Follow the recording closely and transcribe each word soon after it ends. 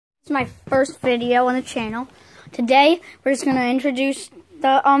my first video on the channel. Today we're just gonna introduce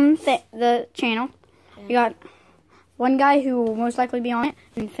the channel. We got one guy who will most likely be on it,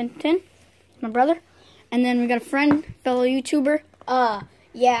 in Finton, my brother, and then we got a friend, fellow YouTuber.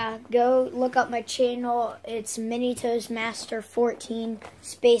 Yeah, go look up my channel. It's Mini Toastmaster 14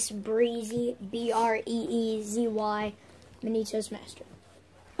 space Breezy, BREEZY, Mini Toastmaster.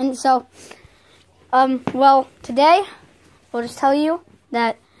 And so, well, today we'll just tell you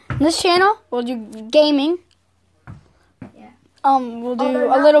that on this channel we'll do gaming. Yeah. We'll do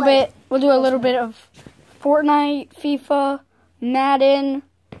a little bit. We'll do a little bit of Fortnite, FIFA, Madden.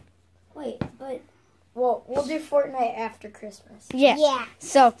 Wait, but we'll do Fortnite after Christmas. Yeah. Yeah.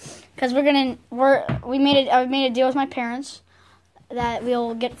 So, because I made a deal with my parents that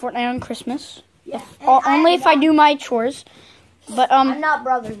we'll get Fortnite on Christmas. Yeah. Only if I do my chores. But I'm not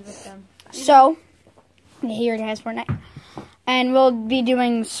brothers with them. So he already has Fortnite, and we'll be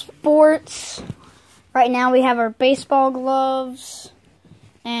doing sports. Right now we have our baseball gloves,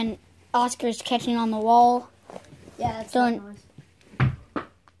 and Oscar's catching on the wall. Yeah, that's Done. nice.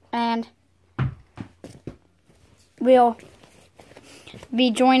 And we'll be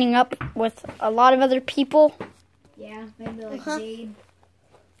joining up with a lot of other people. Yeah, maybe like Zade.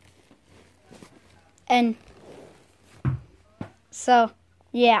 And so,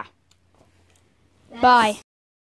 yeah. Bye.